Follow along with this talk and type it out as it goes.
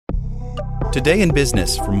Today in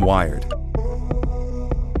Business from Wired.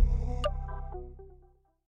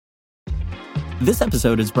 This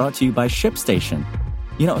episode is brought to you by ShipStation.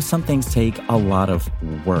 You know, some things take a lot of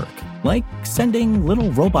work, like sending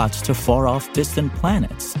little robots to far-off distant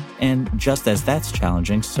planets. And just as that's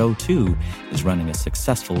challenging, so too is running a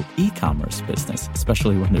successful e-commerce business,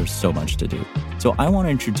 especially when there's so much to do. So I want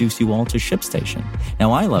to introduce you all to ShipStation.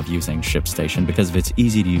 Now, I love using ShipStation because of its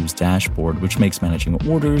easy-to-use dashboard, which makes managing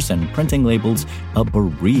orders and printing labels a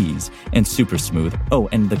breeze and super smooth. Oh,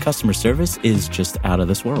 and the customer service is just out of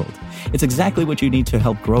this world. It's exactly what you need to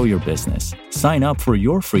help grow your business. Sign up for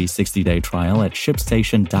your free 60-day trial at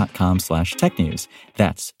shipstation.com/technews.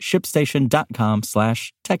 That's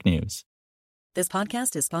shipstation.com/technews. This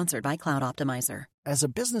podcast is sponsored by Cloud Optimizer. As a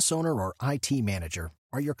business owner or IT manager,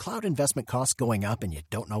 are your cloud investment costs going up and you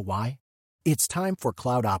don't know why? It's time for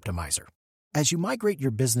Cloud Optimizer. As you migrate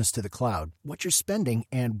your business to the cloud, what you're spending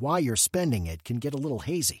and why you're spending it can get a little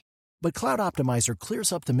hazy. But Cloud Optimizer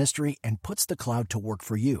clears up the mystery and puts the cloud to work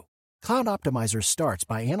for you. Cloud Optimizer starts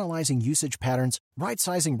by analyzing usage patterns,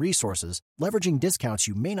 right-sizing resources, leveraging discounts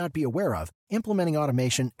you may not be aware of, implementing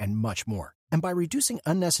automation, and much more. And by reducing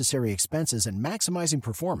unnecessary expenses and maximizing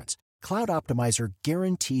performance, Cloud Optimizer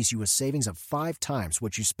guarantees you a savings of 5 times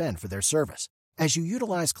what you spend for their service. As you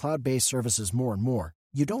utilize cloud-based services more and more,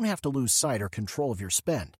 you don't have to lose sight or control of your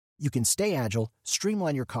spend. You can stay agile,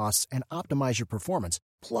 streamline your costs, and optimize your performance,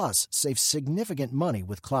 plus save significant money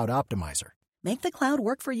with Cloud Optimizer. Make the cloud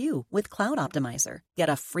work for you with Cloud Optimizer. Get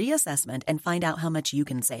a free assessment and find out how much you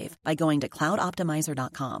can save by going to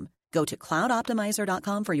cloudoptimizer.com. Go to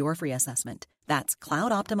cloudoptimizer.com for your free assessment. That's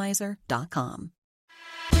cloudoptimizer.com.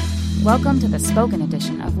 Welcome to the spoken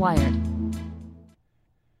edition of Wired.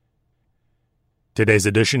 Today's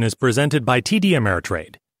edition is presented by TD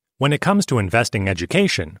Ameritrade. When it comes to investing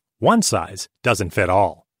education, one size doesn't fit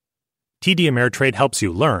all. TD Ameritrade helps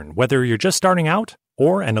you learn whether you're just starting out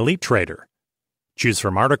or an elite trader. Choose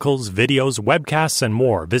from articles, videos, webcasts, and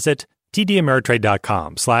more. Visit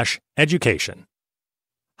tdameritrade.com/education.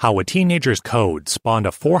 How a Teenager's Code Spawned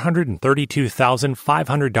a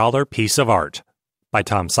 $432,500 Piece of Art by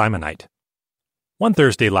Tom Simonite. One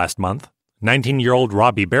Thursday last month, 19-year-old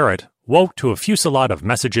Robbie Barrat woke to a fusillade of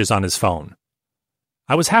messages on his phone.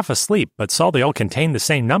 I was half asleep but saw they all contained the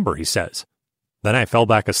same number, he says. Then I fell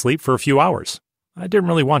back asleep for a few hours. I didn't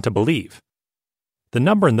really want to believe. The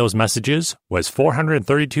number in those messages was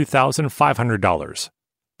 $432,500,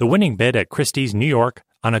 the winning bid at Christie's New York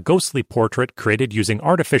on a ghostly portrait created using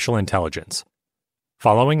artificial intelligence.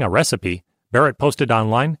 Following a recipe, Barrat posted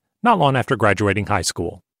online not long after graduating high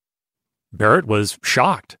school. Barrat was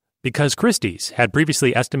shocked because Christie's had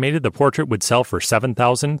previously estimated the portrait would sell for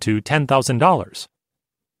 $7,000 to $10,000.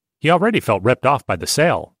 He already felt ripped off by the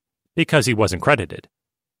sale because he wasn't credited.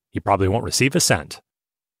 He probably won't receive a cent.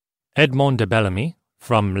 Edmond de Bellamy,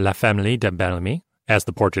 from La Famille de Bellamy, as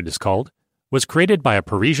the portrait is called, was created by a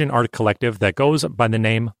Parisian art collective that goes by the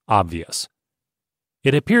name Obvious.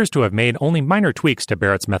 It appears to have made only minor tweaks to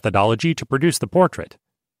Barrat's methodology to produce the portrait.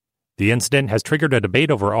 The incident has triggered a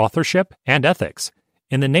debate over authorship and ethics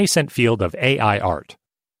in the nascent field of AI art.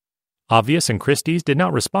 Obvious and Christie's did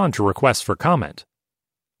not respond to requests for comment.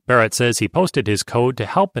 Barrat says he posted his code to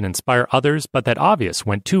help and inspire others, but that Obvious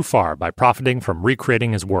went too far by profiting from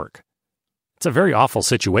recreating his work. It's a very awful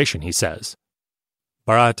situation, he says.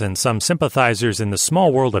 Barrat and some sympathizers in the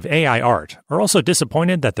small world of AI art are also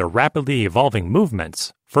disappointed that their rapidly evolving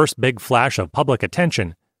movement's first big flash of public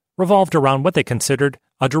attention revolved around what they considered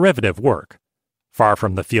a derivative work, far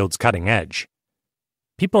from the field's cutting edge.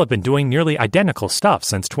 People have been doing nearly identical stuff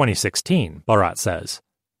since 2016, Barrat says.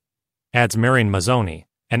 Adds Marion Mazzoni,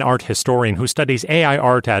 an art historian who studies AI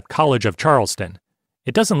art at College of Charleston.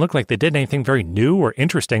 It doesn't look like they did anything very new or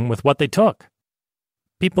interesting with what they took.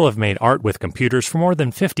 People have made art with computers for more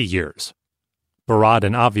than 50 years. Barrat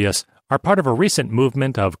and Obvious are part of a recent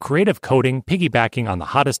movement of creative coding piggybacking on the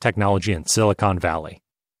hottest technology in Silicon Valley.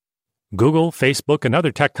 Google, Facebook, and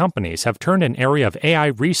other tech companies have turned an area of AI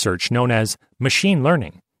research known as machine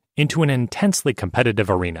learning into an intensely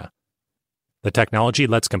competitive arena. The technology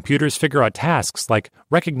lets computers figure out tasks like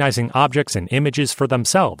recognizing objects and images for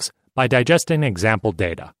themselves by digesting example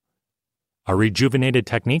data. A rejuvenated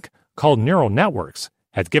technique called neural networks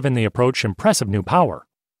has given the approach impressive new power.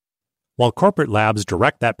 While corporate labs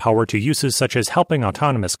direct that power to uses such as helping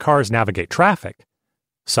autonomous cars navigate traffic,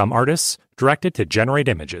 some artists direct it to generate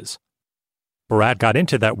images. Barrat got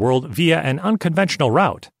into that world via an unconventional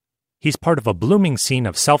route. He's part of a blooming scene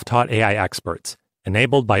of self-taught AI experts,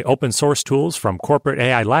 enabled by open-source tools from corporate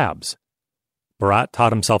AI labs. Barrat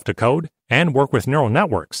taught himself to code and work with neural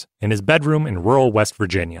networks in his bedroom in rural West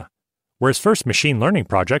Virginia, where his first machine learning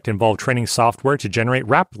project involved training software to generate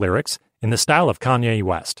rap lyrics in the style of Kanye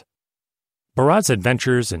West. Barrat's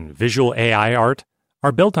adventures in visual AI art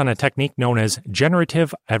are built on a technique known as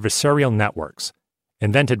generative adversarial networks,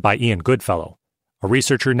 invented by Ian Goodfellow, a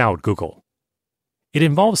researcher now at Google. It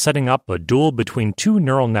involves setting up a duel between two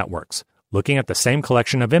neural networks, looking at the same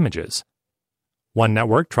collection of images. One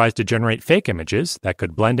network tries to generate fake images that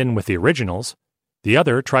could blend in with the originals, the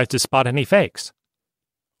other tries to spot any fakes.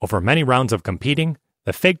 Over many rounds of competing,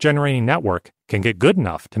 the fake-generating network can get good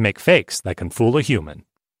enough to make fakes that can fool a human.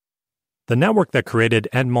 The network that created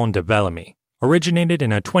Edmond de Bellamy originated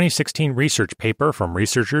in a 2016 research paper from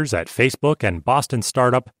researchers at Facebook and Boston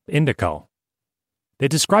startup Indico. They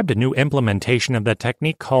described a new implementation of the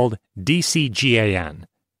technique called DCGAN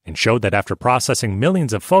and showed that after processing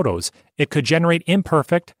millions of photos, it could generate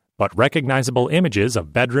imperfect but recognizable images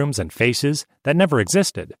of bedrooms and faces that never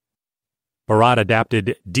existed. Barrat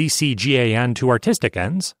adapted DCGAN to artistic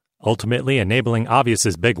ends, ultimately enabling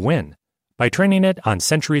Obvious's big win by training it on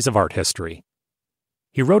centuries of art history.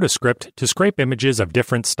 He wrote a script to scrape images of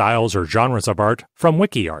different styles or genres of art from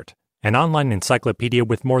WikiArt, an online encyclopedia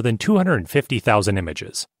with more than 250,000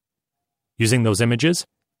 images. Using those images,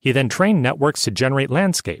 he then trained networks to generate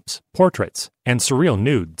landscapes, portraits, and surreal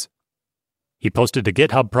nudes. He posted a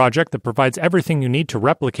GitHub project that provides everything you need to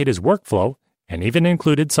replicate his workflow and even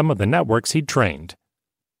included some of the networks he'd trained.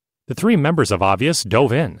 The three members of Obvious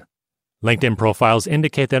dove in. LinkedIn profiles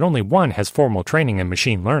indicate that only one has formal training in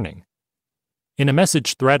machine learning. In a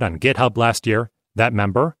message thread on GitHub last year, that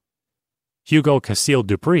member, Hugo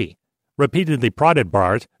Cassile-Dupree, repeatedly prodded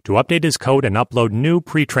Barrat to update his code and upload new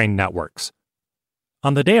pre-trained networks.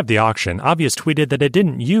 On the day of the auction, Obvious tweeted that it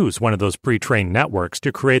didn't use one of those pre-trained networks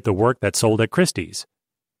to create the work that sold at Christie's.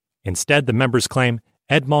 Instead, the members claim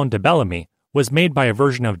Edmond de Bellamy was made by a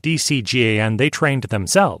version of DCGAN they trained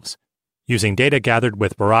themselves, using data gathered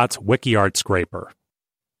with Barrat's WikiArt scraper.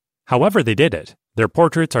 However they did it, their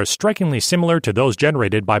portraits are strikingly similar to those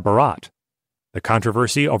generated by Barrat. The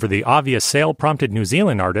controversy over the Obvious sale prompted New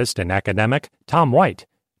Zealand artist and academic Tom White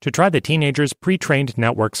to try the teenager's pre-trained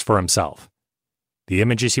networks for himself. The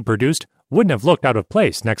images he produced wouldn't have looked out of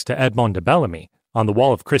place next to Edmond de Bellamy on the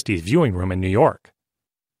wall of Christie's viewing room in New York.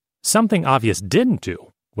 Something Obvious didn't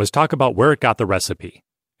do was talk about where it got the recipe,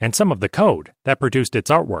 and some of the code that produced its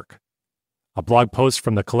artwork. A blog post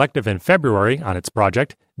from the collective in February on its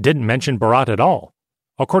project didn't mention Barrat at all,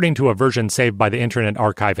 according to a version saved by the Internet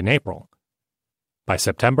Archive in April. By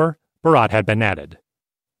September, Barrat had been added.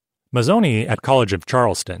 Mazzoni at College of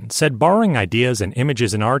Charleston said borrowing ideas and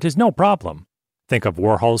images in art is no problem. Think of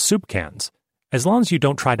Warhol's soup cans, as long as you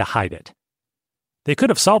don't try to hide it. They could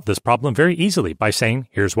have solved this problem very easily by saying,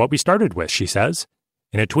 "Here's what we started with," she says,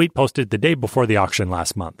 in a tweet posted the day before the auction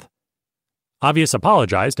last month. Obvious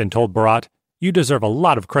apologized and told Barrat, "You deserve a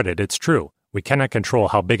lot of credit, it's true. We cannot control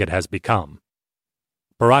how big it has become."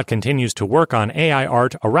 Barrat continues to work on AI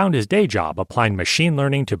art around his day job, applying machine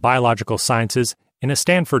learning to biological sciences in a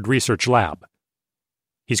Stanford research lab.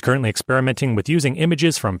 He's currently experimenting with using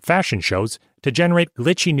images from fashion shows to generate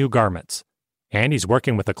glitchy new garments, and he's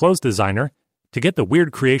working with a clothes designer to get the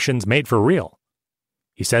weird creations made for real.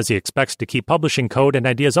 He says he expects to keep publishing code and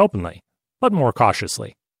ideas openly, but more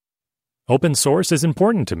cautiously. Open source is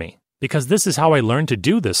important to me, because this is how I learned to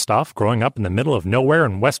do this stuff growing up in the middle of nowhere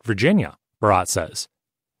in West Virginia, Barrat says.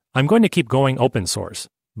 I'm going to keep going open source,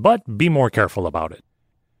 but be more careful about it.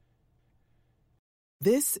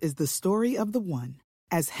 This is the story of the one.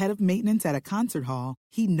 As head of maintenance at a concert hall,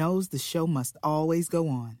 he knows the show must always go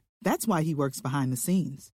on. That's why he works behind the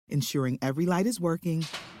scenes, ensuring every light is working,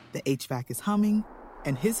 the HVAC is humming,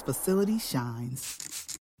 and his facility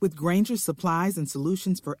shines. With Grainger's supplies and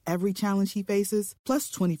solutions for every challenge he faces, plus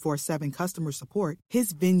 24/7 customer support,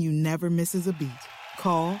 his venue never misses a beat.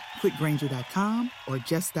 Call quickgrainger.com or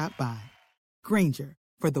just stop by. Grainger,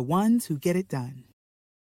 for the ones who get it done.